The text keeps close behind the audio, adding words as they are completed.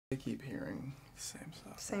I keep hearing the same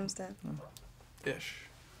stuff. Same stuff. Ish.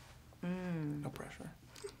 No pressure.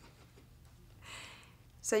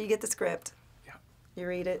 So you get the script. Yeah. You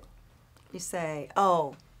read it. You say,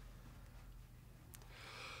 oh.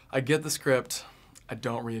 I get the script. I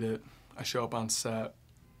don't read it. I show up on set.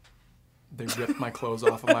 They rip my clothes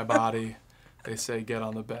off of my body. They say, get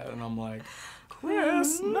on the bed. And I'm like,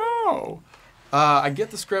 Chris, no. I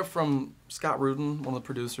get the script from Scott Rudin, one of the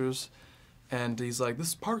producers. And he's like,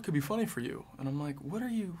 this part could be funny for you. And I'm like, what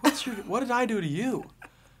did I do to you?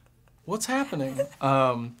 What's happening?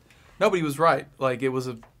 No, but he was right. Like, it was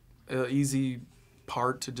a easy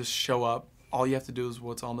part to just show up. All you have to do is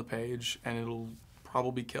what's on the page, and it'll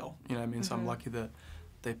probably kill. You know what I mean? So I'm lucky that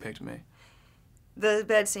they picked me. The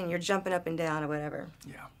bed scene, you're jumping up and down or whatever.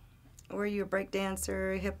 Yeah. Were you a break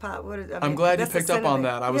dancer, hip hop? I'm glad you picked up on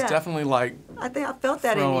that. I was definitely like, I think I felt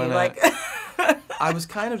that in you. Like, I was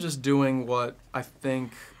kind of just doing what I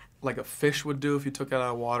think like a fish would do if you took it out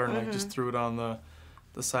of water and like just threw it on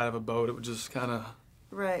the side of a boat. It would just kind of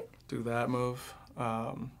do that move.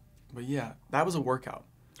 But yeah, that was a workout.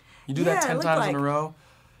 You do that 10 times in a row,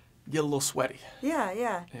 you get a little sweaty.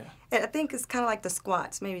 Yeah. And I think it's kind of like the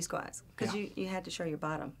squats, maybe squats, because you had to show your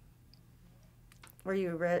bottom. Were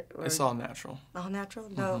you red? It's all natural. All natural?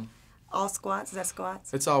 No. All squats? Is that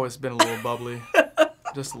squats? It's always been a little bubbly,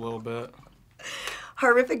 just a little bit.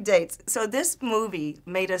 Horrific dates. So this movie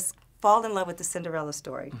made us fall in love with the Cinderella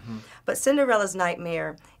story. But Cinderella's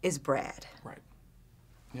nightmare is Brad. Right.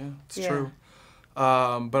 Yeah, it's true.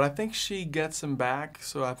 But I think she gets him back,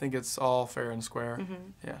 so I think it's all fair and square.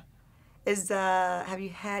 Yeah. Have you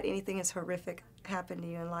had anything as horrific happen to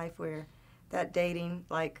you in life where that dating,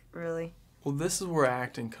 like, really? Well, this is where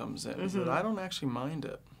acting comes in, is that I don't actually mind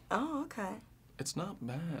it. Oh, okay. It's not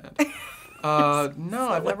bad. No,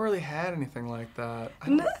 I've never really had anything like that. I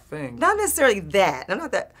don't think. Not necessarily that. I'm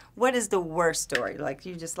not that. What is the worst story? Like,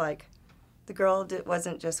 you just like, the girl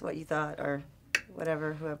wasn't just what you thought, or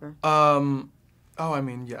whatever, whoever. Oh, I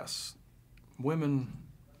mean, yes. Women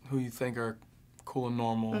who you think are cool and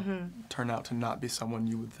normal turn out to not be someone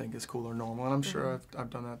you would think is cool or normal, and I'm sure I've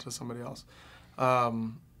done that to somebody else.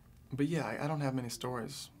 But yeah, I don't have many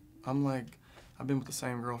stories. I'm like, I've been with the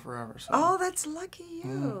same girl forever. So. Oh, that's lucky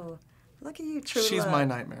you. Lucky you, true She's love. my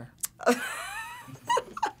nightmare.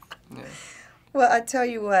 Yeah. Well, I tell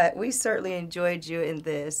you what, we certainly enjoyed you in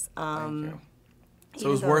this. Thank you. So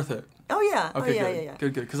it was worth it. Oh yeah. Okay, oh, good. yeah.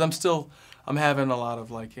 Good. Because I'm having a lot of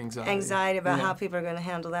like anxiety. Anxiety about how people are going to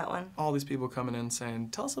handle that one. All these people coming in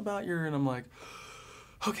saying, "Tell us about your," and I'm like,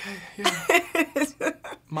 "Okay, yeah."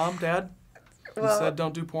 Mom, Dad, you said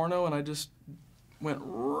don't do porno, and I just went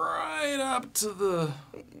right up to the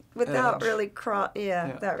without edge. really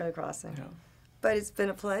without really crossing. Yeah. But it's been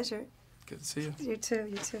a pleasure. Good to see you. You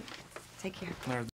too. Take care.